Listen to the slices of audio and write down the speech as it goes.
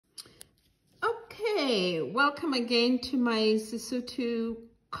Hey, welcome again to my Sesotho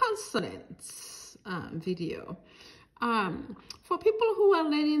consonants video. For people who are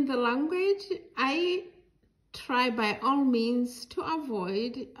learning the language, I try by all means to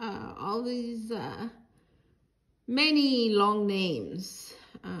avoid all these many long names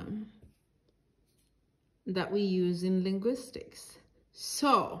that we use in linguistics.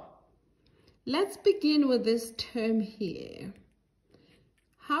 So let's begin with this term here.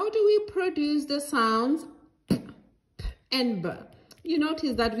 How do we produce the sounds p and b? You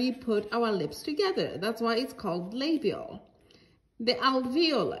notice that we put our lips together. That's why it's called labial. The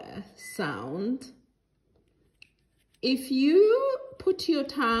alveolar sound, if you put your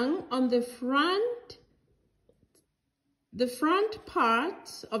tongue on the front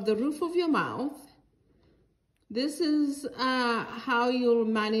part of the roof of your mouth, this is how you'll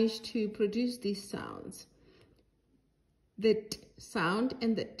manage to produce these sounds. The t sound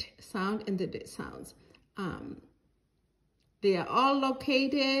and the t sound and the d sounds. They are all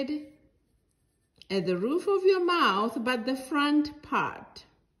located at the roof of your mouth, but the front part.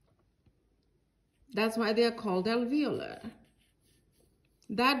 That's why they are called alveolar.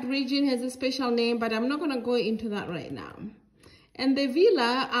 That region has a special name, but I'm not going to go into that right now. And the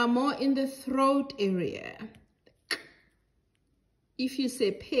velar are more in the throat area. If you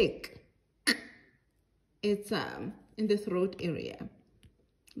say pig, it's in the throat area,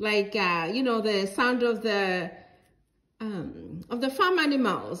 like you know, the sound of the farm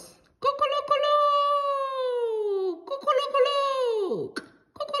animals. Kokolokolo, kokolokolo,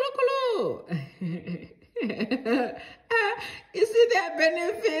 kokolokolo. You see, there are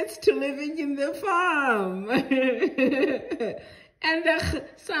benefits to living in the farm. And the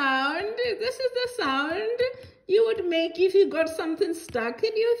sound, this is the sound you would make if you got something stuck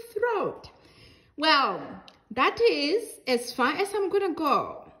in your throat. Well, that is as far as I'm going to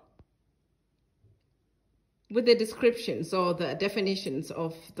go with the descriptions or the definitions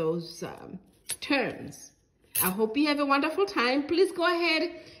of those terms. I hope you have a wonderful time. Please go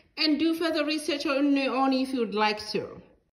ahead and do further research on your own if you'd like to.